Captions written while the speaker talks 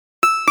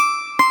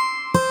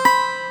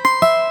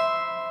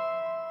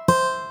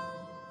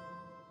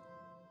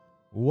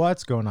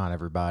What's going on,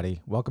 everybody?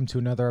 Welcome to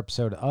another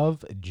episode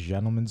of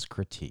Gentleman's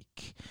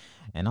Critique.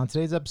 And on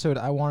today's episode,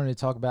 I wanted to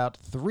talk about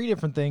three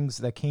different things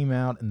that came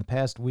out in the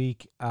past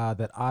week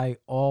that I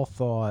all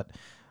thought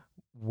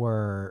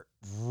were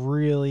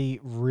really,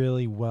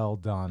 really well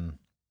done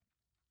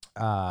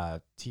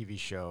TV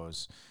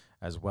shows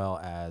as well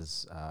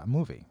as a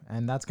movie.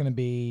 And that's going to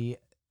be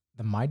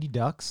The Mighty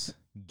Ducks,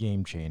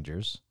 Game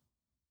Changers,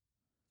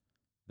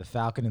 The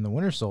Falcon and the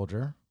Winter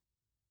Soldier,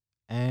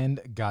 and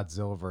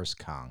Godzilla vs.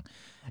 Kong.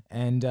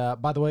 And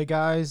by the way,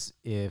 guys,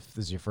 if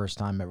this is your first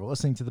time ever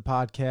listening to the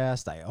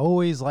podcast, I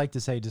always like to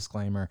say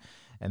disclaimer,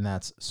 and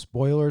that's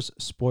spoilers,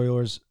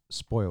 spoilers,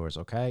 spoilers,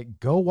 okay?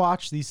 Go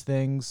watch these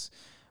things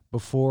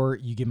before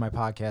you give my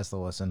podcast a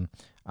listen,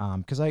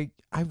 because I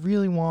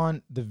really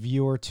want the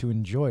viewer to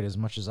enjoy it as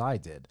much as I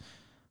did.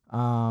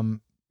 When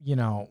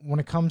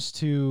it comes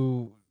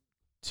to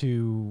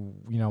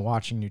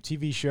watching new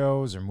TV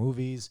shows or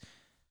movies,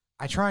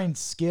 I try and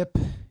skip,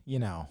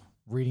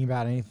 reading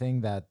about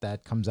anything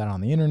that comes out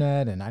on the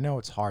internet. And I know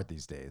it's hard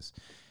these days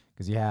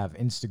because you have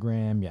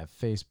Instagram, you have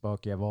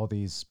Facebook, you have all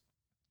these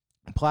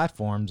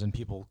platforms, and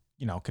people,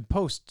 could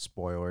post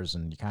spoilers,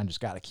 and you kind of just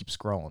got to keep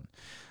scrolling.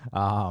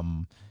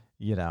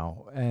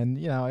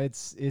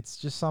 It's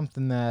just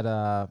something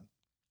that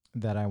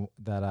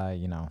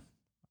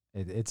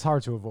it's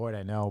hard to avoid,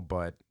 I know,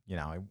 but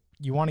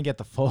you want to get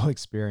the full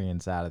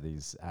experience out of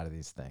these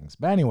things.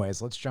 But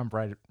anyways, let's jump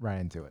right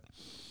into it.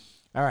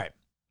 All right.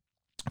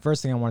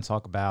 First thing I want to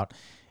talk about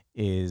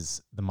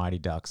is the Mighty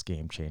Ducks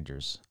Game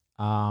Changers.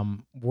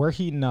 We're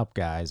heating up,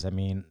 guys. I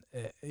mean,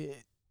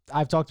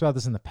 I've talked about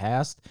this in the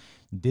past.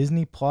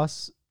 Disney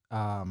Plus,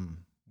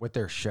 with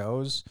their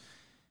shows,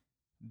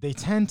 they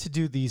tend to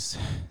do these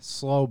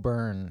slow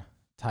burn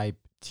type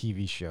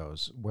TV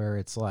shows where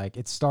it's like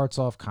it starts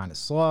off kind of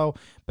slow,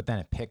 but then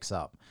it picks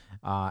up.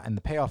 And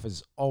the payoff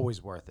is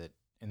always worth it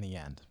in the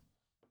end.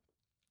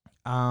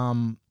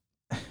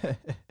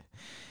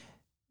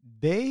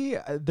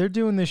 They're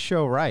doing this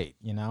show right,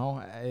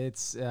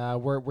 It's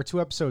we're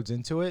 2 episodes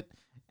into it,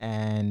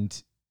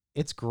 and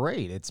it's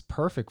great. It's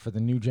perfect for the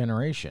new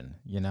generation,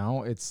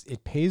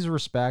 It pays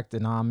respect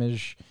and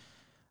homage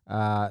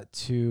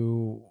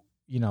to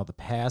the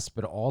past,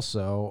 but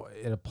also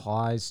it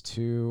applies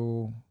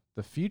to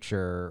the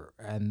future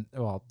and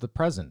the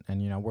present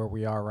and where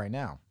we are right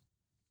now.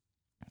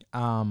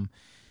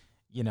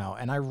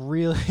 And I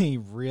really,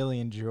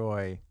 really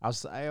enjoy, I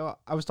was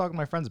talking to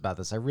my friends about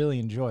this. I really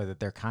enjoy that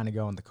they're kind of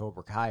going the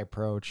Cobra Kai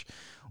approach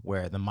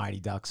where the Mighty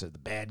Ducks are the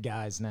bad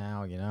guys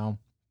now, and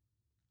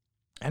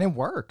it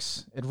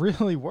works. It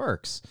really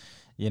works.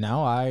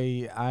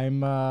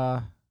 I'm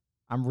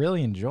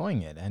really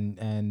enjoying it.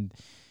 And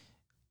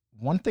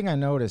one thing I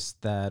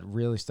noticed that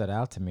really stood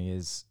out to me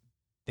is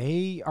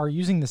they are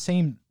using the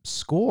same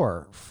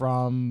score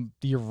from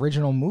the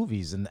original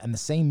movies and the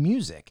same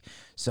music.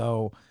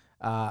 So,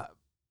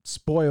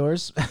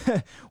 spoilers,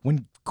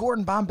 when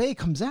Gordon Bombay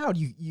comes out,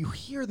 you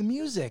hear the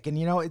music and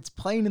it's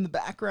playing in the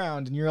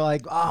background and you're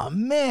like, oh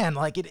man,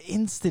 like it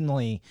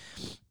instantly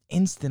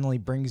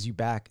brings you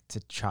back to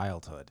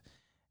childhood.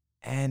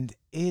 And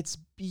it's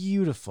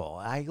beautiful.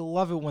 I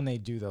love it when they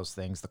do those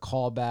things, the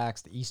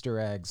callbacks, the Easter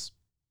eggs.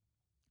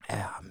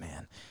 Ah,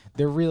 man,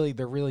 they're really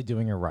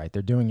doing it right.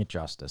 They're doing it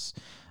justice.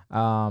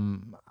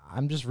 I'm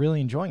just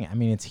really enjoying it. I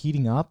mean, it's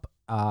heating up.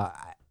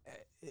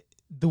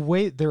 The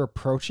way they're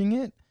approaching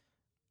it,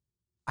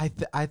 I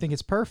think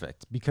it's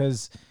perfect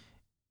because,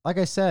 like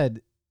I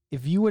said,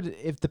 if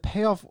the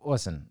payoff,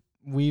 listen,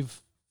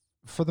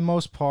 for the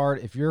most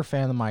part, if you're a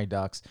fan of the Mighty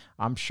Ducks,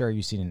 I'm sure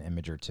you've seen an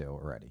image or two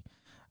already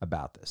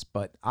about this.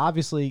 But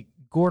obviously,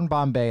 Gordon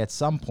Bombay at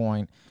some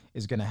point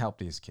is going to help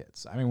these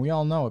kids. I mean, we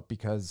all know it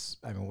because,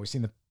 we've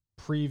seen the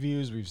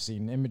previews, we've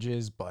seen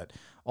images, but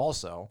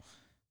also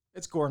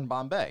it's Gordon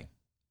Bombay.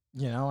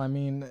 At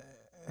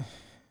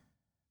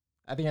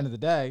the end of the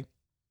day,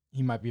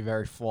 he might be a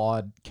very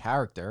flawed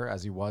character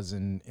as he was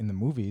in the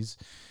movies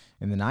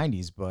in the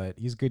 90s, but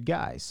he's a good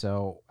guy.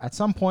 So at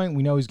some point,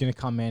 we know he's going to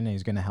come in and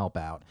he's going to help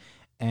out.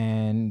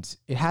 And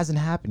it hasn't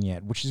happened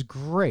yet, which is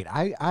great.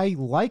 I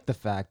like the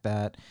fact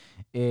that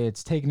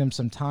it's taken him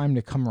some time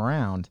to come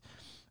around,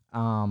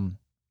 and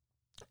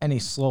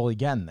he's slowly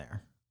getting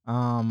there.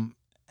 And,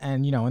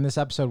 in this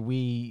episode,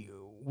 we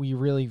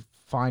really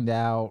find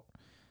out,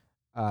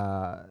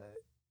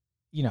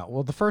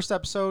 the first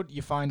episode,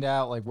 you find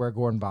out like where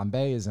Gordon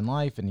Bombay is in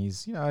life, and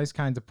he's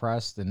kind of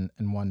depressed and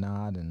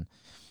whatnot. And,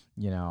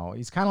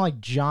 he's kind of like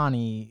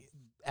Johnny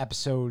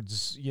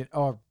episodes,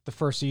 or the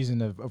first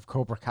season of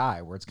Cobra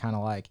Kai, where it's kind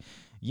of like,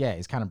 yeah,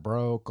 he's kind of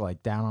broke,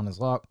 like down on his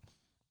luck,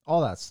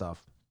 all that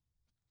stuff.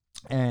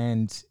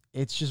 And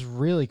it's just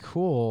really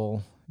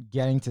cool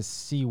getting to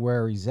see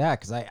where he's at,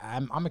 because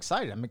I'm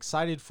excited. I'm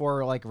excited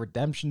for like a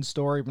redemption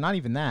story, but not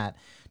even that.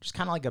 Just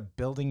kind of like a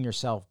building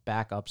yourself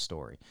back up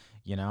story,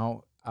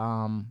 In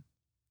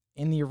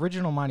the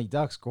original Mighty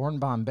Ducks, Gordon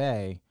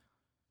Bombay,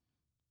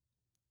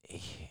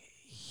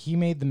 he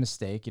made the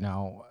mistake,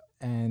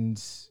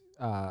 and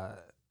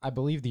I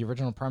believe the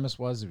original premise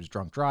was he was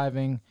drunk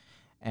driving,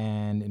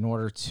 and in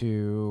order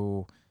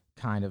to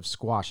kind of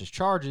squash his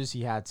charges,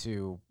 he had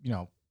to,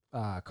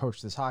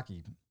 coach this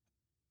hockey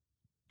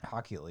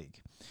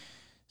league.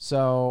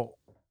 So,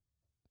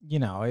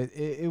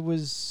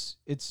 it's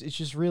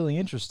just really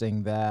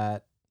interesting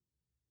that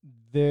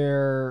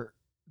they're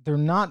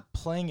not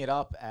playing it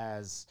up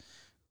as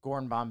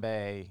Gordon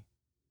Bombay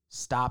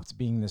stopped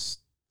being this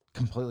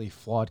completely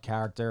flawed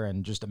character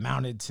and just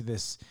amounted to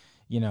this,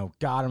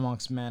 God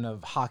amongst men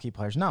of hockey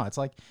players. No, it's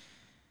like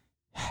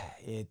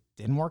it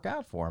didn't work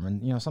out for him.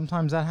 And,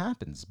 sometimes that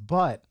happens.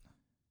 But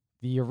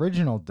the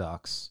original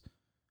Ducks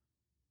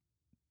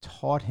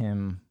taught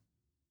him,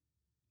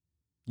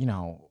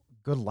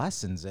 good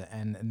lessons,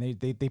 and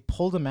they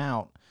pulled him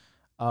out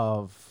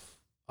of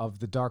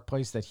the dark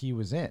place that he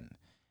was in.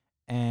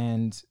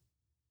 And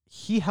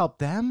he helped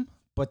them,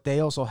 but they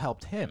also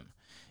helped him,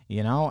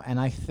 and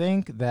I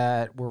think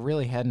that we're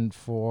really heading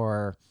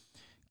for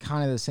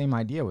kind of the same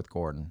idea with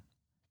Gordon.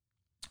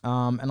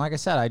 And like I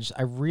said,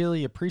 I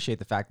really appreciate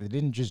the fact that they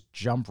didn't just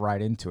jump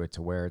right into it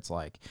to where it's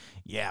like,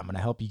 yeah, I'm going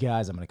to help you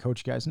guys, I'm going to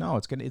coach you guys. No,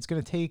 it's going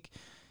to take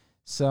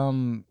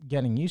some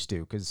getting used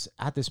to, because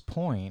at this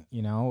point,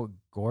 he's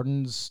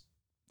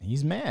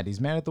mad. He's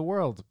mad at the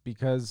world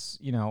because,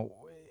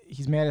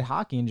 he's mad at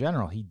hockey in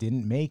general. He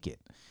didn't make it.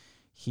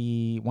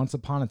 Once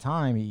upon a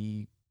time,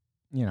 I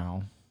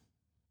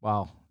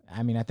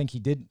think he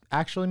did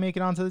actually make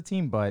it onto the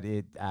team, but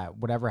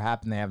whatever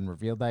happened, they haven't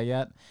revealed that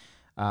yet.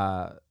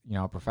 A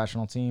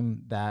professional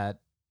team that,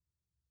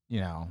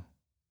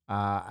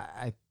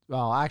 I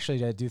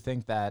do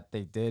think that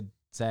they did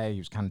say he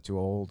was kind of too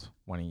old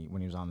when he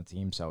was on the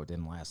team, so it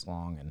didn't last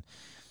long, and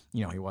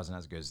he wasn't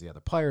as good as the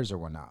other players or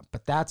whatnot.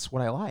 But that's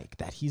what I like,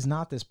 that he's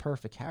not this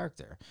perfect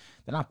character.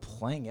 They're not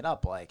playing it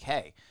up like,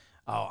 hey,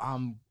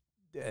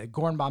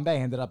 Gordon Bombay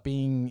ended up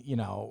being,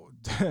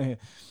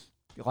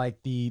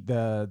 like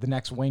the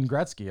next Wayne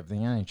Gretzky of the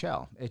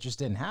NHL. It just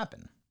didn't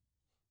happen.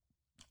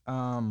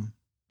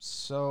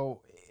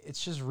 So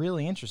it's just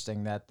really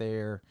interesting that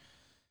they're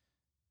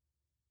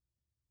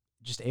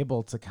just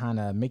able to kind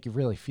of make you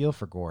really feel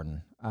for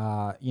Gordon.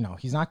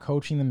 He's not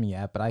coaching them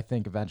yet, but I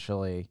think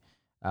eventually,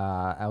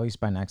 at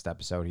least by next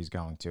episode, he's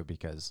going to,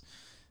 because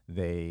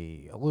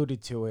they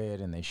alluded to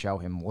it and they show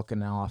him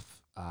looking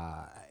off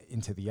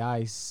into the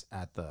ice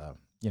at the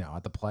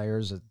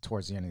players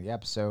towards the end of the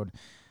episode.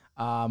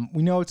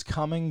 We know it's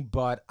coming,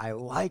 but I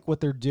like what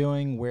they're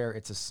doing where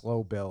it's a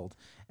slow build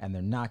and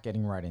they're not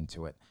getting right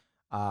into it.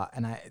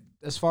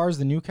 As far as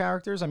the new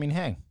characters, I mean,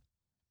 hey,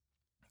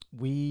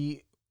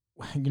 we,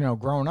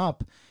 growing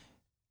up,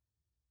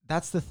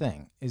 that's the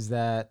thing, is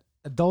that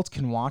adults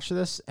can watch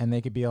this and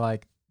they could be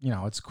like,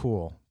 it's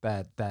cool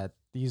that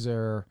these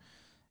are,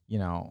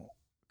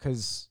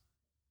 because,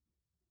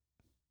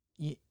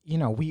 we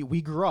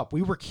grew up,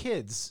 we were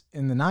kids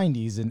in the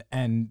 90s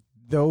and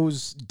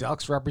those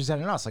Ducks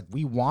represented us. Like,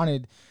 we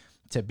wanted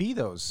to be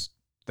those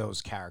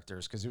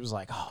characters because it was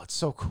like, oh, it's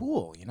so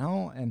cool,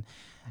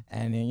 and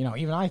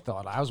even I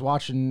thought, I was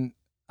watching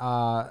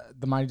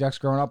the Mighty Ducks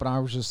growing up and I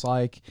was just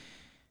like,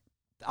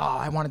 oh,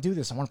 I want to do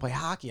this. I want to play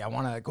hockey. I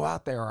want to go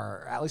out there,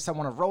 or at least I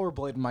want to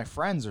rollerblade with my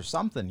friends or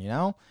something,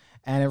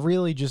 and it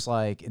really just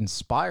like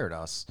inspired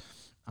us.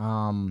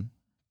 And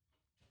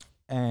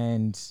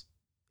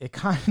it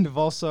kind of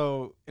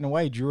also, in a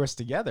way, drew us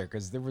together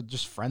because there were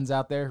just friends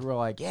out there who were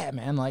like, yeah,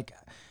 man, like,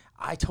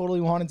 I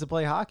totally wanted to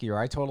play hockey, or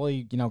I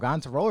totally, got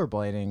into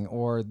rollerblading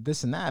or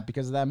this and that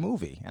because of that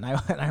movie. And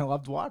I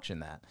loved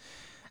watching that.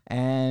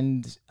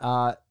 And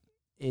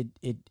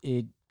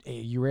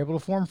you were able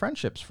to form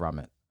friendships from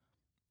it.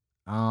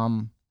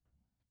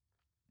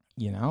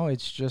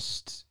 It's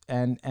just,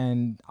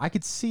 and I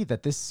could see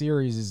that this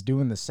series is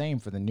doing the same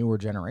for the newer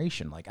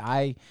generation. Like,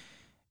 I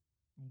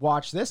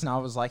watched this and I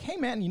was like, hey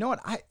man, you know what?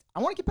 I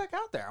want to get back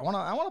out there. I want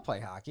to play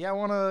hockey. I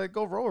want to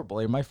go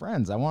rollerblade with my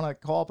friends. I want to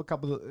call up a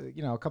couple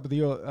of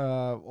the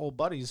old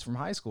buddies from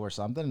high school or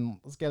something, and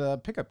let's get a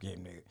pickup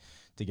game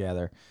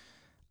together.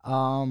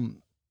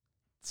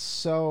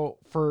 So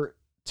for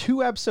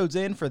 2 episodes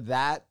in, for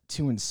that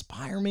to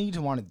inspire me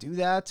to want to do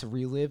that, to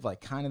relive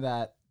like kind of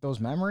those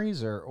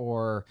memories,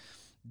 or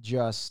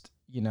just,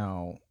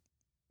 to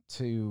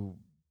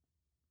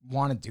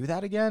want to do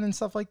that again and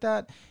stuff like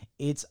that,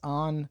 it's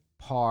on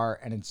par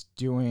and it's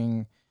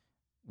doing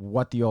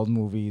what the old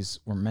movies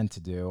were meant to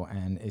do,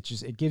 and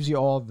it gives you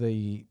all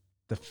the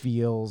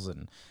feels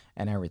and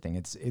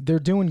everything. They're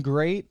doing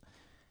great,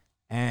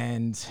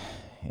 and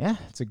yeah,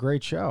 it's a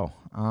great show.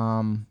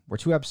 We're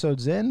 2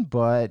 episodes in,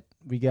 but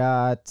we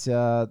got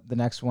the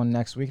next one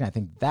next week, and I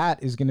think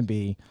that is going to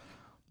be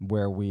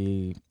where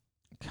we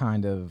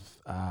kind of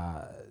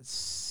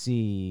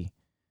see,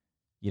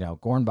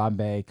 Gordon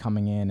Bombay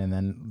coming in, and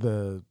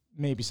then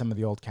maybe some of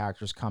the old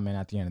characters come in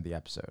at the end of the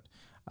episode.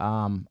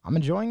 I'm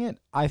enjoying it.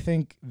 I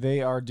think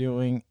they are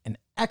doing an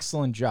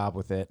excellent job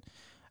with it.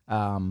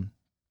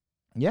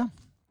 Yeah.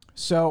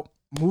 So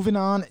moving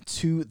on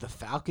to the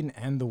Falcon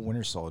and the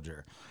Winter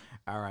Soldier.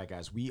 All right,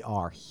 guys, we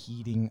are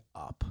heating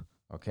up.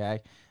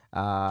 Okay.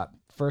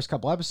 First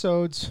couple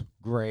episodes,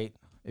 great.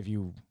 If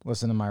you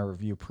listen to my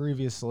review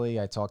previously,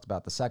 I talked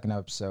about the second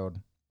episode.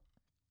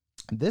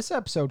 This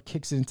episode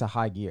kicks it into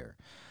high gear.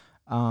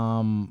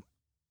 Um,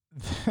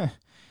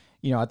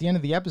 at the end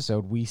of the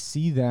episode, we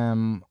see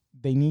them.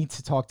 They need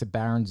to talk to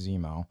Baron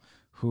Zemo,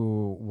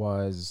 who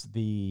was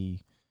the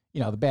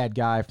bad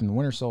guy from the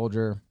Winter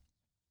Soldier.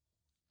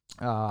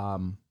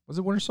 Was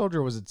it Winter Soldier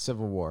or was it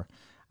Civil War?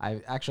 I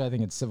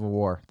think it's Civil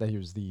War that he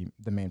was the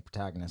main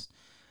protagonist.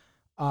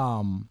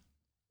 And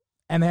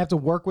they have to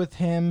work with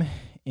him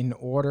in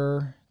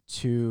order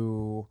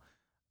to,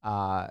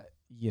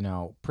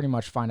 pretty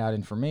much find out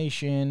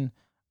information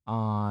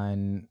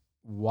on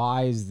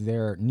why is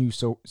there new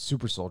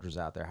super soldiers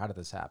out there? How did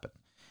this happen?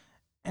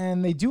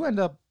 And they do end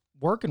up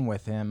working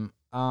with him.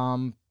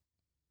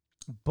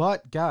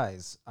 But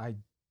guys,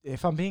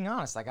 if I'm being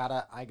honest, I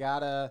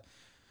gotta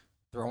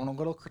throw in a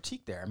little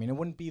critique there. I mean, it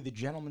wouldn't be the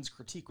gentleman's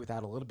critique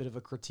without a little bit of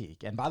a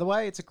critique. And by the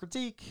way, it's a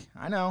critique,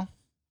 I know,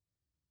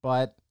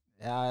 but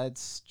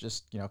it's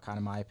just kind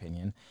of my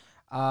opinion.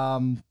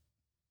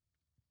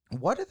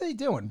 What are they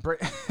doing?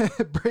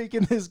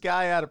 Breaking this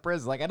guy out of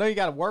prison? Like, I know you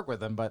got to work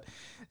with him, but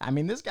I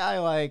mean, this guy,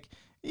 like,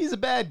 he's a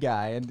bad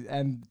guy,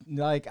 and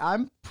like,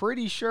 I'm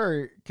pretty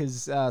sure,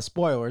 because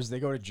spoilers, they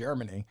go to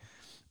Germany.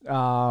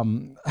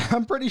 I'm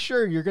pretty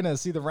sure you're gonna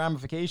see the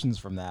ramifications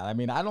from that. I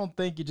mean, I don't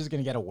think you're just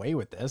gonna get away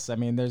with this. I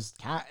mean, there's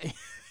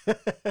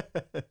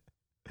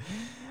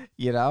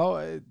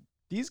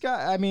these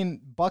guys. I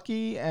mean,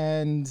 Bucky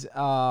and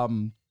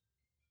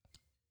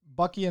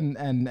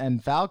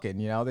Falcon.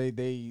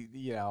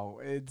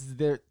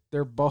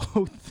 They're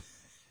both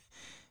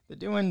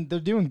they're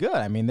doing good.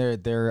 I mean,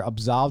 they're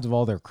absolved of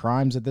all their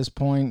crimes at this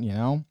point.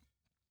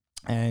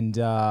 And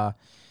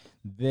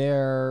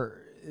they're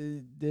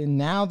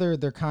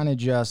kind of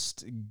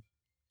just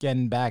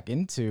getting back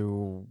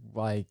into,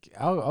 like,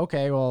 oh,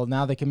 okay, well,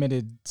 now they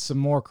committed some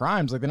more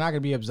crimes. Like, they're not going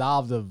to be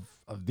absolved of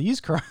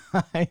these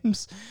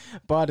crimes,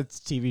 but it's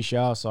a TV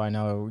show, so I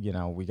know,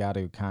 we got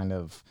to kind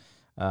of,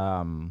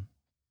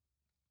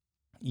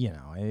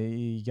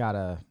 you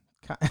gotta,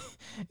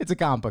 it's a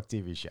comic book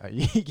TV show.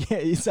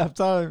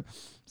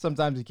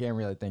 Sometimes you can't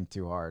really think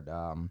too hard,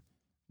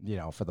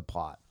 for the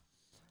plot.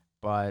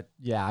 But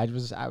yeah,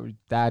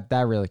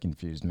 that really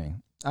confused me.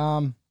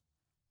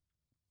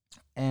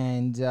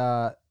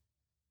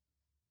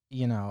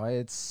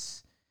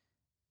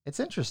 It's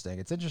interesting.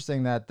 It's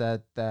interesting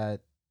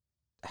that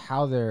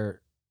how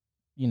they're,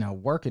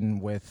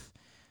 working with,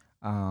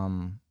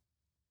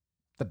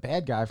 the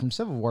bad guy from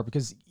Civil War,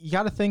 because you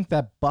got to think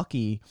that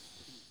Bucky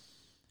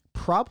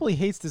probably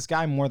hates this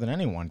guy more than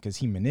anyone because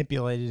he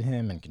manipulated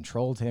him and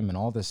controlled him and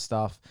all this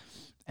stuff.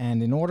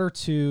 And in order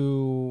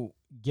to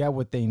get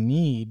what they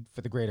need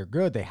for the greater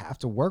good, they have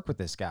to work with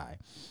this guy.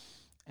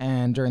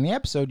 And during the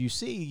episode, you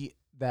see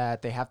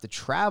that they have to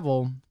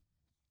travel,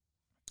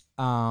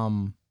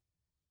 into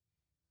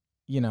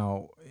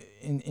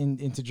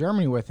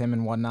Germany with him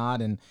and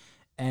whatnot.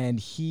 And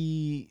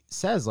he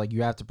says, like,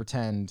 you have to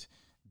pretend.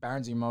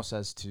 Baron Zemo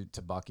says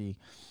to Bucky,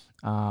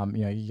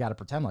 you got to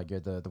pretend like you're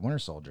the Winter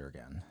Soldier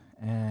again.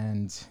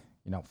 And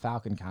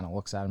Falcon kind of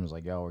looks at him and is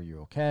like, "Yo, are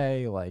you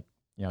okay?" Like,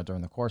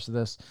 during the course of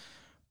this.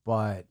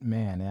 But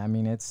man, I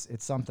mean, it's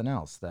something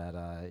else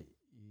that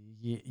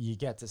you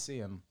get to see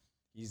him.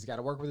 He's got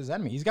to work with his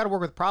enemy. He's got to work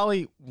with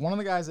probably one of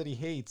the guys that he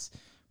hates,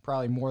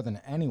 probably more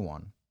than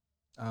anyone.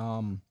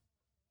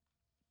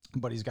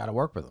 But he's got to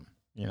work with him,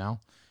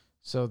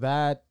 So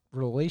that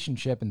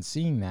relationship and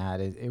seeing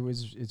that,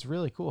 it's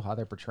really cool how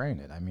they're portraying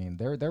it. I mean,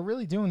 they're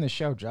really doing this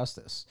show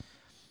justice.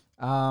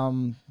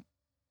 And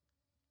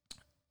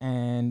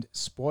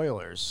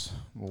spoilers,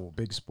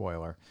 big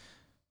spoiler.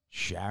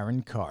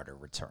 Sharon Carter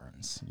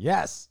returns.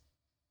 Yes,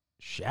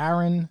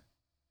 Sharon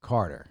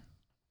Carter.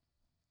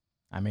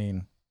 I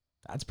mean,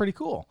 that's pretty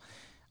cool.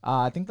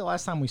 I think the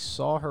last time we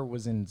saw her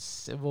was in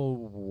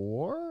Civil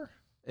War,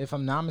 if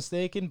I'm not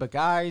mistaken. But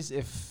guys,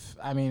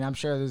 I'm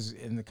sure there's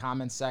in the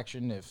comments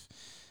section, if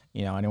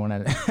anyone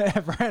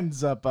ever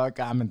ends up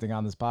commenting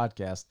on this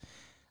podcast,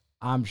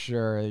 I'm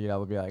sure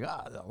they'll be like,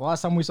 the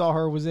last time we saw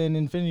her was in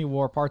Infinity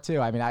War Part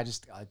 2. I mean,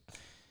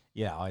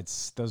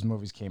 it's those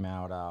movies came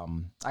out.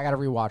 I got to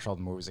rewatch all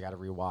the movies. I got to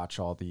rewatch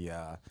all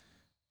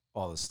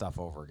the stuff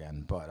over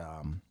again. But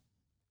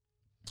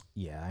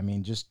yeah, I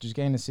mean, just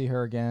getting to see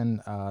her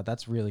again,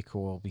 that's really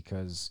cool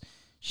because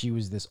she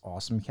was this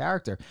awesome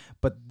character.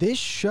 But this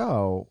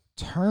show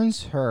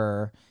turns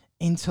her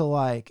into,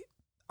 like,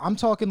 I'm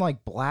talking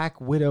like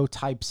Black Widow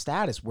type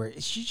status, where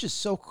she's just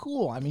so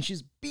cool. I mean,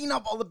 she's beating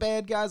up all the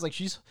bad guys. Like,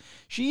 she's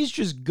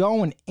just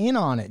going in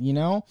on it,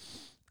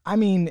 I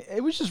mean,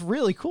 it was just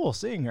really cool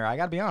seeing her. I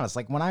gotta be honest.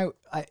 Like, when I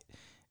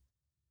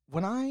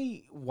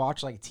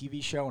watch, like, a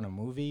TV show and a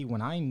movie,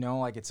 when I know,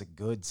 like, it's a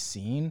good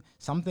scene,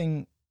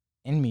 something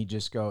in me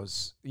just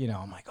goes,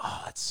 I'm like,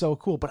 oh, that's so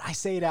cool. But I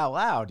say it out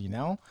loud,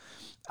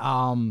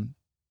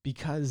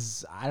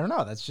 because I don't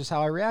know. That's just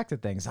how I react to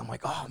things. I'm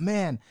like, oh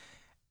man.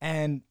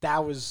 And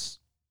that was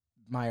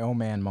my oh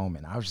man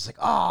moment. I was just like,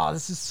 oh,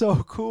 this is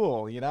so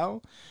cool,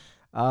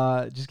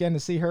 just getting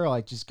to see her,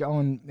 like, just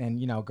going and,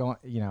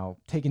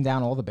 taking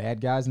down all the bad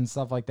guys and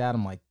stuff like that.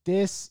 I'm like,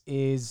 this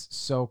is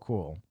so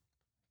cool.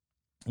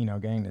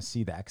 getting to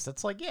see that, because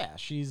it's like, yeah,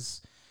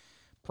 she's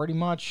pretty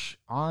much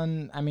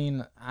on. I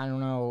mean, I don't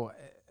know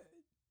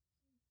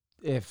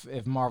if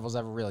Marvel's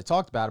ever really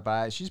talked about it,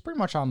 but she's pretty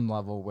much on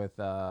level with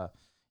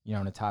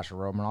Natasha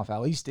Romanoff,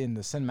 at least in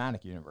the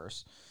cinematic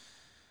universe.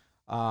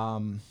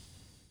 Um,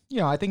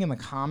 I think in the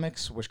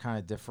comics, which kind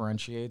of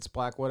differentiates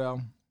Black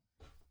Widow,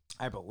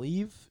 I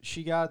believe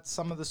she got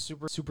some of the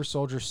super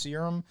soldier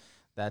serum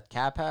that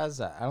Cap has.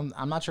 I'm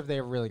not sure if they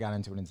ever really got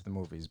into the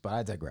movies, but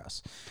I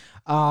digress.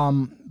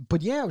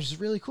 But yeah, it was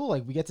just really cool.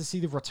 Like, we get to see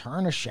the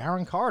return of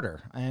Sharon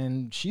Carter,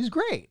 and she's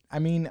great. I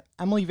mean,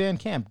 Emily Van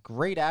Camp,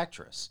 great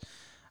actress.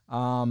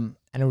 And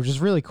it was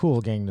just really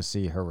cool getting to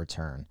see her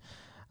return.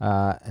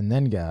 And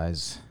then,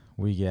 guys,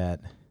 we get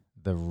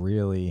the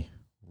really,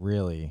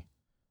 really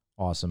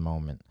awesome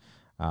moment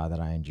that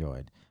I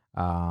enjoyed.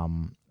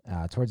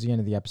 Towards the end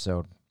of the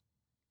episode,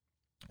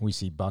 we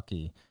see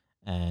Bucky,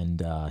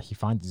 and he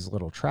finds these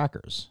little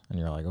trackers, and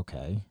you're like,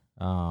 okay,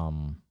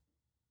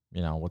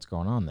 what's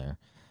going on there?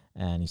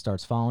 And he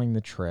starts following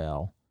the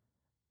trail,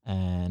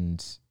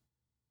 and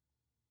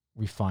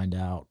we find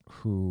out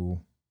who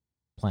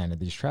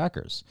planted these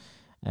trackers,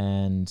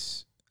 and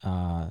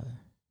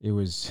it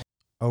was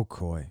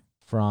Okoye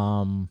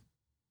from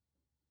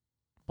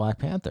Black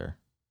Panther.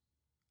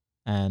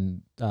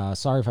 And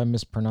sorry if I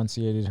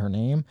mispronunciated her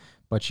name,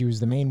 but she was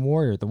the main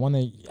warrior, the one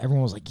that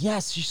everyone was like,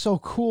 yes, she's so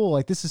cool.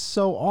 Like, this is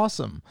so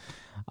awesome.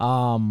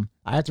 I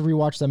had to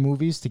rewatch the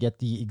movies to get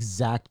the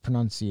exact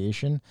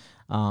pronunciation.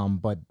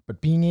 But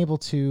being able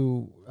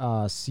to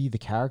see the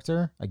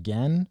character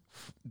again,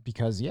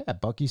 because, yeah,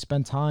 Bucky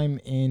spent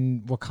time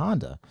in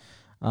Wakanda.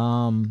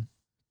 And,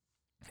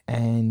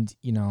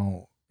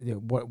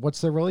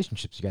 what's their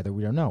relationship together?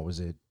 We don't know.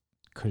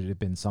 Could it have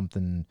been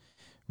something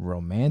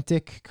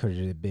romantic? Could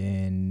it have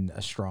been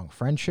a strong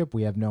friendship?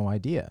 We have no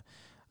idea.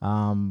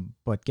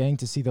 But getting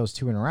to see those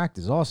two interact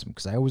is awesome,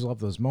 because I always love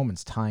those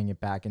moments tying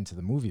it back into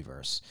the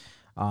movieverse.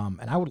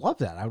 And I would love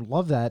that. I would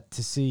love that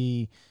to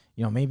see,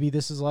 maybe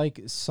this is like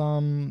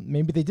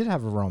maybe they did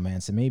have a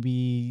romance, and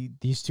maybe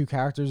these two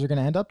characters are going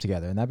to end up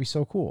together, and that'd be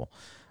so cool.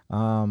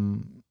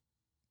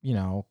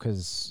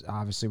 Because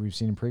obviously we've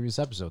seen in previous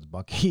episodes,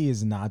 Bucky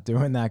is not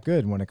doing that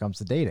good when it comes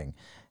to dating.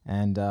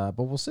 And, but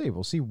we'll see.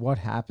 We'll see what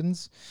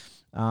happens.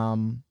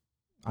 I'm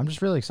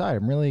just really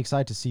excited. I'm really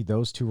excited to see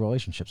those two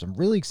relationships. I'm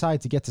really excited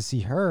to get to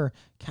see her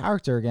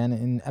character again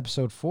in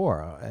episode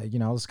 4.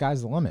 The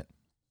sky's the limit.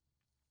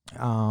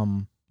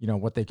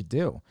 What they could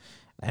do.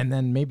 And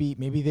then maybe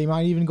they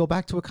might even go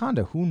back to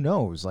Wakanda. Who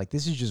knows? Like,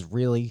 this is just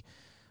really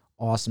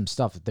awesome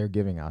stuff that they're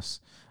giving us.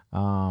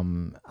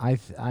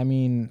 I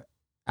mean,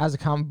 as a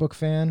comic book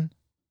fan,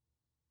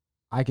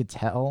 I could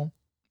tell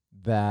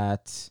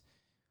that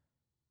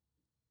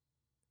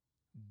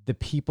the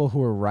people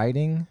who are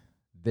writing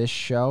this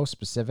show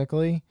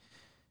specifically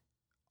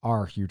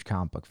are huge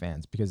comic book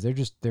fans, because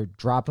they're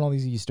dropping all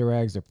these Easter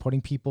eggs. They're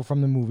putting people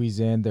from the movies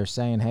in. They're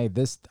saying, hey,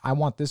 I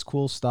want this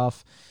cool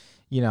stuff,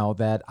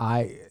 that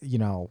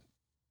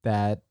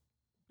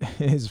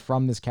is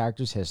from this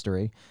character's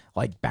history,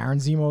 like Baron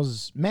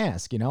Zemo's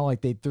mask,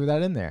 like they threw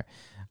that in there.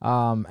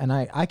 And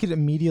I could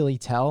immediately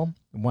tell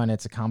when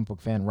it's a comic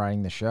book fan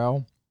writing the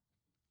show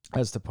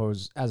as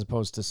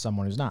opposed to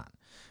someone who's not.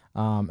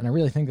 And I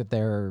really think that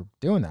they're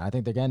doing that. I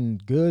think they're getting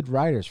good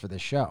writers for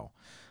this show.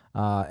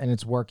 And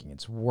it's working.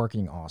 It's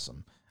working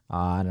awesome.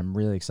 And I'm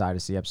really excited to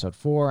see episode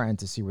 4 and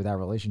to see where that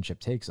relationship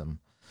takes them.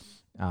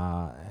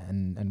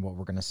 And what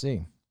we're going to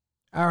see.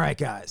 All right,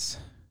 guys.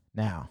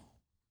 Now,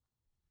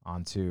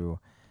 on to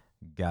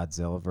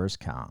Godzilla vs.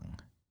 Kong.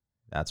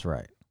 That's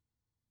right.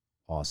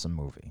 Awesome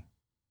movie.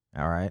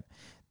 All right.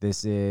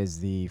 This is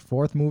the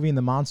 4th movie in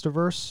the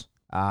MonsterVerse.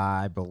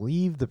 I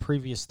believe the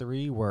previous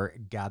 3 were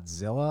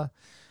Godzilla,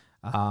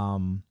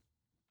 Kong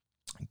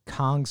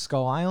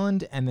Skull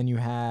Island, and then you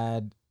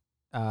had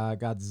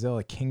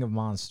Godzilla King of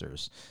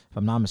Monsters. If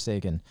I'm not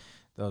mistaken,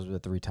 those were the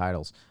 3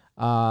 titles.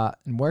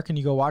 And where can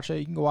you go watch it?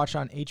 You can go watch it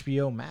on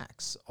HBO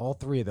Max. All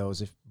 3 of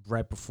those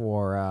right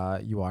before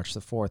you watch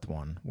the 4th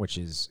one, which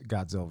is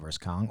Godzilla vs.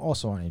 Kong,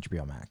 also on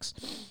HBO Max.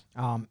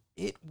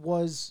 It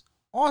was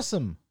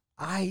awesome.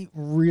 I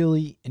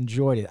really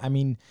enjoyed it. I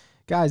mean,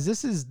 guys,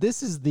 this is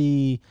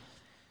the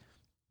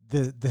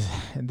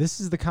this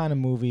is the kind of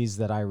movies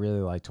that I really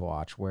like to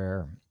watch,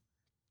 where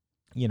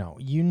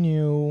you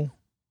knew,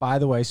 by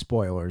the way,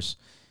 spoilers,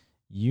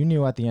 you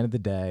knew at the end of the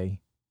day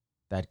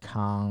that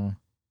Kong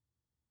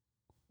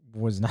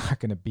was not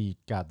going to beat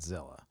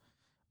Godzilla.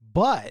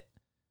 But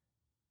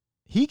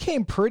he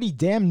came pretty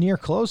damn near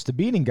close to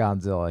beating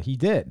Godzilla. He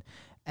did.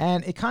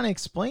 And it kind of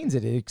explains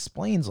it. It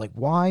explains, like,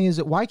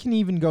 why can he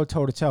even go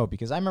toe-to-toe?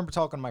 Because I remember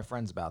talking to my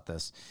friends about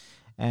this,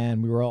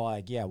 and we were all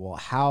like, yeah, well,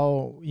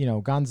 how,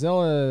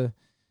 Godzilla,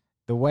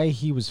 the way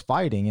he was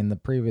fighting in the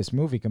previous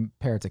movie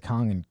compared to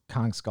Kong and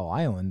Kong Skull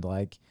Island,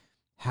 like,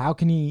 how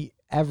can he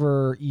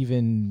ever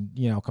even,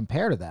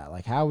 compare to that?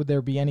 Like, how would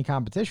there be any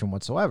competition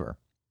whatsoever?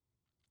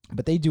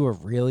 But they do a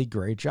really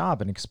great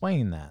job in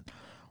explaining that.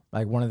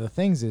 Like, one of the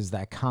things is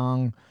that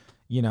Kong,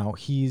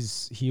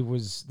 this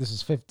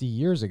is 50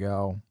 years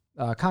ago,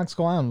 Kong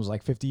Skull Island was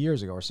like 50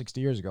 years ago or 60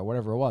 years ago,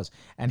 whatever it was,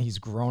 and he's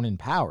grown in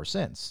power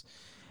since.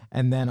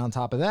 And then on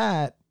top of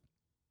that,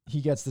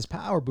 he gets this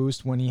power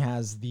boost when he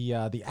has the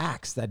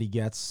axe that he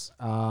gets,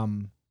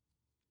 from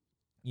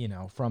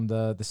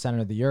the center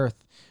of the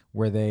earth,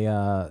 where they,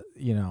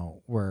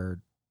 where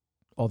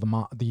all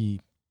the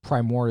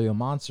primordial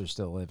monsters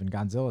still live and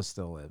Godzilla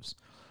still lives.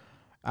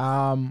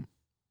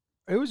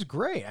 It was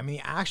great. I mean,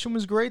 action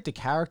was great. The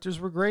characters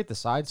were great. The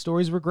side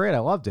stories were great. I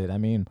loved it. I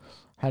mean,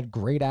 had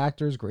great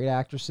actors, great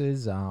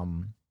actresses.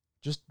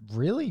 Just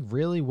really,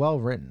 really well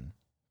written.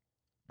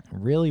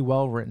 Really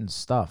well written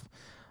stuff.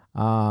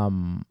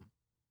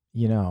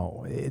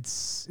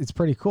 It's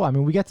pretty cool. I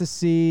mean, we get to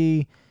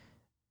see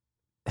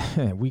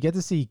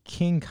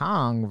King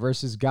Kong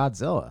versus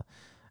Godzilla.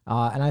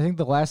 And I think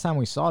the last time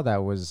we saw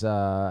that was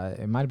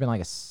it might have been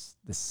like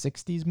the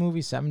 60s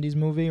movie, 70s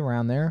movie,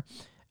 around there.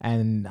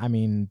 And I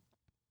mean,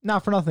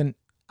 not for nothing,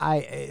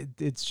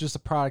 it's just a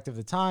product of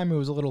the time. It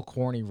was a little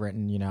corny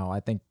written,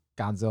 I think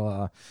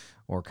Godzilla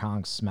or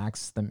Kong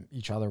smacks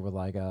each other with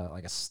like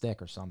a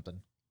stick or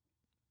something.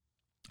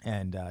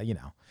 And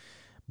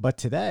but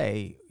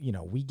today,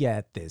 we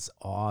get this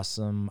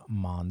awesome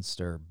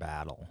monster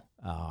battle.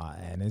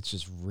 And it's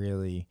just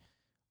really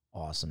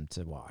awesome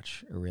to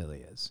watch. It really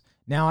is.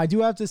 Now, I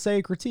do have to say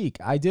a critique.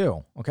 I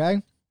do.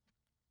 Okay.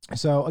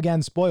 So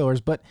again,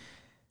 spoilers, but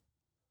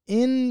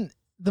in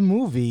the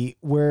movie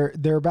where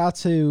they're about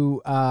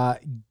to,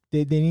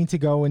 they need to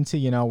go into,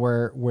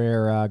 where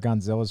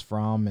Godzilla's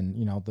from, and,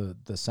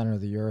 the center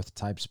of the earth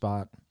type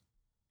spot.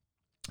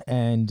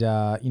 And,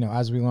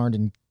 as we learned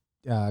in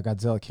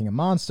Godzilla King of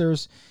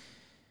Monsters,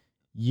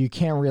 you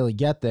can't really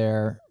get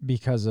there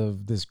because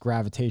of this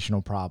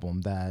gravitational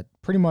problem that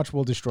pretty much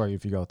will destroy you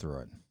if you go through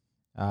it.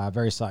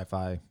 Very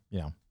sci-fi,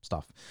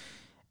 stuff.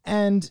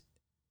 And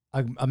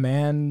a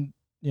man,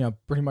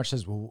 pretty much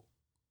says, well,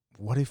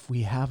 what if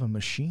we have a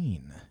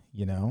machine,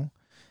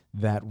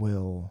 that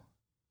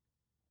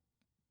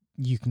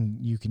you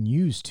can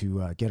use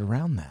to get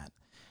around that?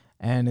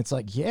 And it's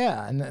like,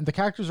 yeah. And the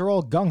characters are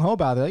all gung-ho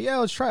about it. Like, yeah,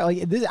 let's try it.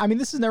 Like,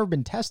 this has never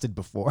been tested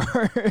before.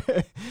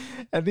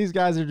 And these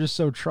guys are just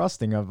so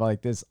trusting of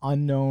like this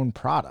unknown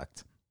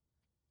product.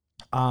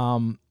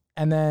 And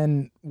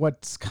then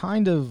what's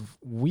kind of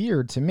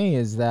weird to me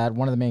is that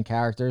one of the main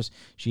characters,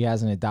 she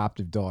has an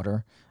adoptive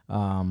daughter.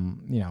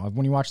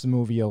 When you watch the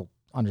movie, you'll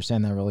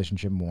understand that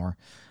relationship more.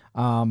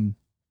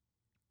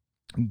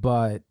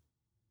 But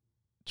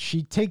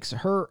she takes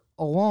her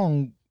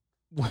along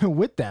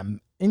with them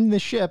in the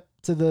ship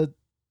to the,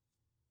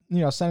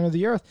 center of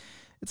the earth.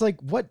 It's like,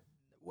 what?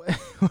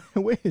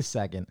 Wait a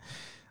second.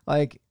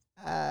 Like,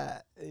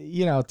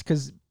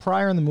 because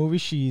prior in the movie,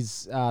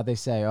 she's, they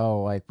say,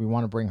 oh, like, we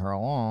want to bring her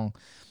along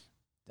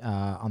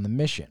on the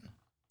mission.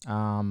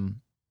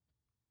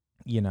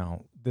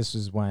 This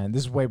is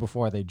way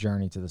before they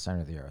journey to the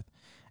center of the earth.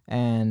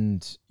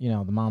 And,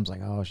 the mom's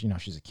like, oh,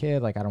 she's a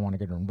kid. Like, I don't want to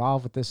get her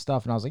involved with this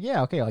stuff. And I was like,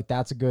 yeah, okay. Like,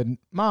 that's a good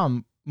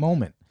mom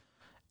moment.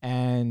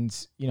 And,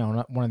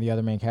 one of the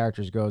other main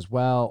characters goes,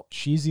 well,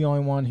 she's the only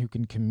one who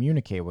can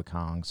communicate with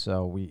Kong.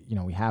 So we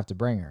have to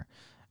bring her.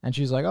 And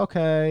she's like,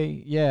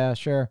 okay, yeah,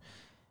 sure.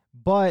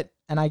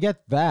 And I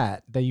get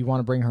that you want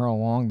to bring her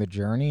along the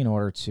journey in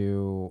order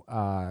to,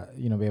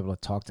 be able to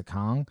talk to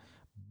Kong.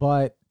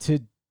 But to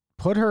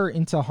put her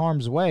into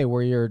harm's way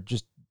where you're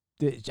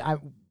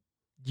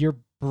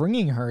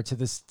bringing her to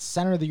the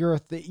center of the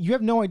earth, you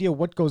have no idea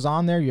what goes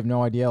on there. You have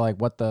no idea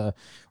like what the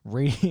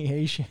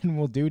radiation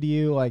will do to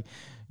you. Like,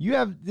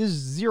 this is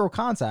zero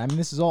concept. I mean,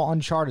 this is all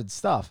uncharted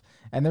stuff,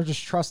 and they're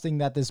just trusting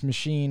that this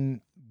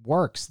machine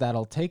works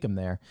that'll take them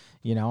there,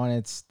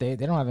 and they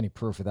don't have any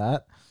proof of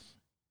that.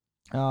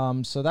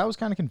 So that was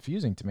kind of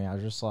confusing to me. I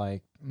was just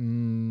like,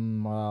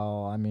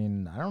 well, I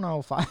mean, I don't know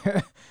if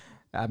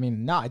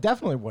no, I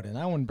definitely wouldn't.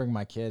 I wouldn't bring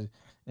my kid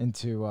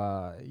into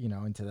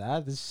into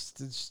that.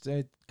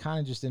 It kind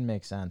of just didn't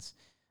make sense.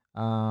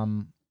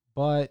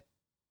 But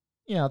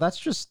that's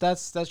just kind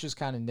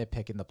of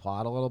nitpicking the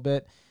plot a little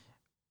bit.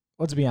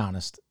 Let's be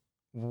honest.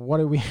 What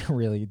do we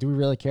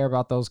really care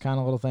about those kind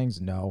of little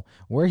things? No.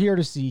 We're here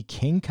to see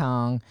King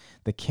Kong,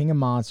 the King of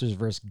Monsters,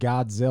 versus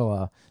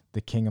Godzilla,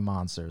 the King of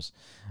Monsters.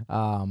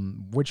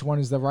 Which one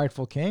is the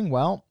rightful king?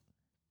 Well,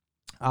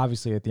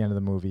 obviously at the end of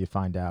the movie you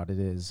find out it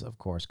is, of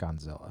course,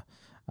 Godzilla.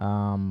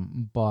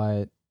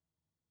 But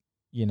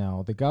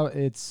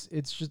it's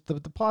just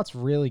the plot's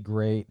really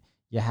great.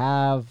 You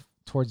have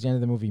towards the end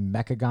of the movie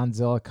Mecha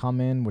Godzilla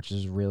come in, which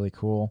is really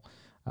cool.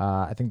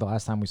 I think the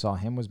last time we saw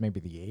him was maybe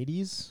the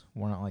 80s,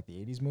 one of like the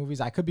 80s movies.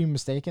 I could be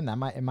mistaken. It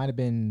might have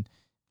been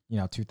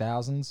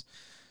 2000s.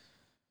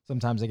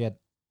 Sometimes I get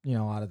a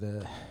lot of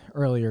the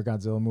earlier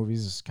Godzilla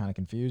movies kind of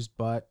confused,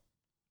 but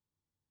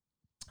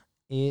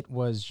it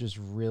was just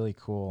really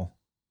cool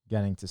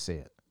getting to see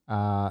it.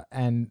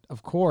 And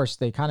of course,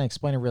 they kind of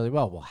explain it really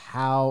well. Well,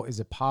 how is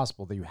it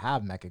possible that you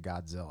have Mecha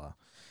Godzilla?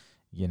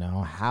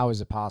 How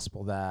is it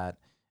possible that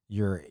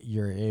you're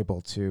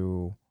able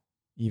to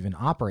even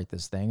operate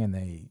this thing? And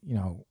they,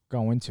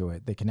 go into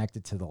it. They connect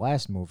it to the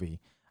last movie.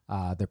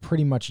 They're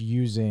pretty much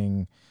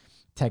using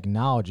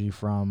technology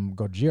from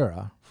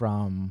Godzilla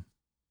from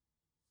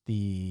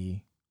the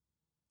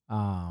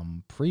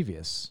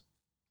previous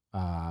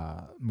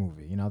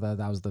movie. You know,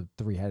 that was the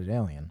three-headed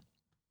alien.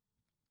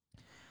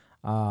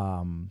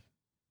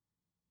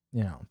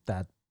 You know,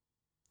 that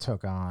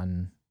took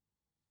on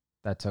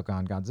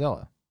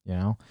Godzilla, you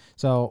know?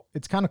 So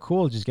it's kind of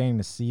cool just getting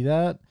to see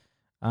that.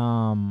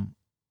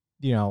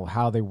 You know,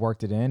 how they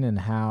worked it in and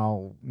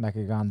how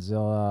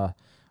Mechagodzilla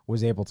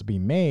was able to be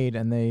made,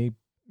 and they,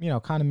 you know,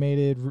 kind of made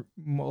it,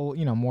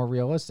 you know, more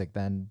realistic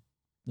than,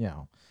 you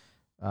know,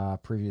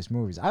 previous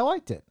movies. I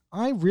liked it.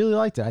 I really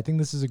liked it. I think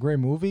this is a great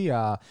movie.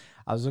 I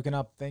was looking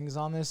up things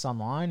on this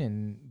online,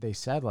 and they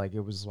said like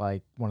it was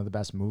like one of the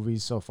best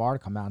movies so far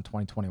to come out in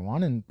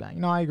 2021, and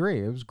you know, I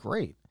agree. It was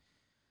great.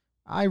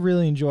 I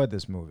really enjoyed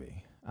this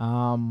movie.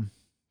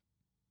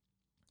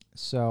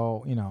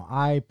 So, you know,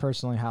 I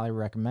personally highly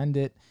recommend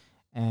it.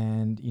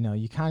 And, you know,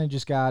 you kind of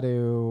just got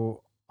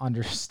to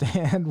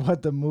understand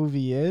what the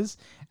movie is,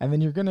 and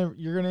then you're going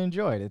to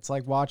enjoy it. It's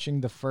like watching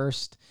the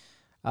first,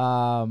 you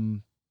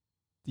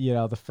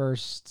know, the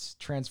first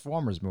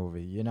Transformers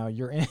movie. You know,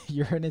 you're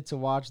in it to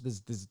watch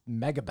this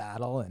mega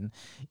battle, and,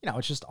 you know,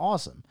 it's just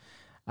awesome.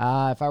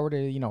 If I were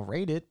to, you know,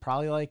 rate it,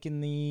 probably like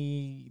in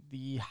the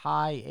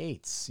high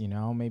eights, you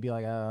know, maybe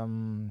like I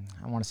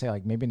want to say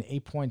like maybe an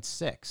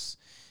 8.6.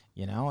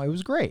 You know, it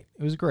was great.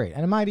 It was great.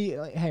 And it might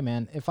hey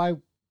man, if I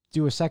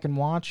do a second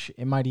watch,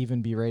 it might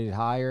even be rated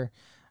higher.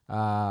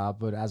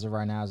 But as of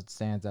right now, as it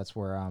stands, that's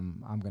where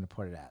I'm going to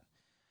put it at.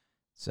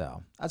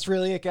 So that's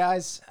really it,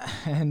 guys.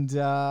 And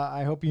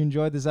I hope you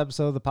enjoyed this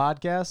episode of the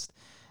podcast.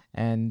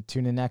 And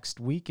tune in next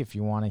week if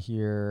you want to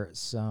hear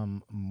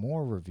some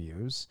more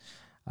reviews.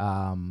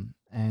 And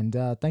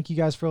thank you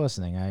guys for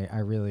listening. I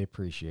really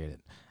appreciate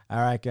it. All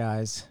right,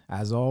 guys.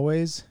 As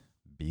always,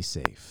 be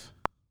safe.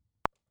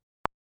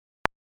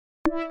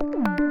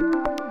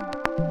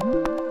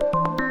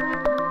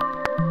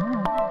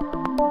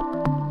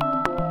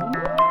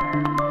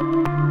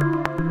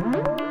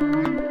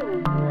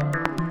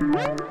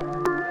 What?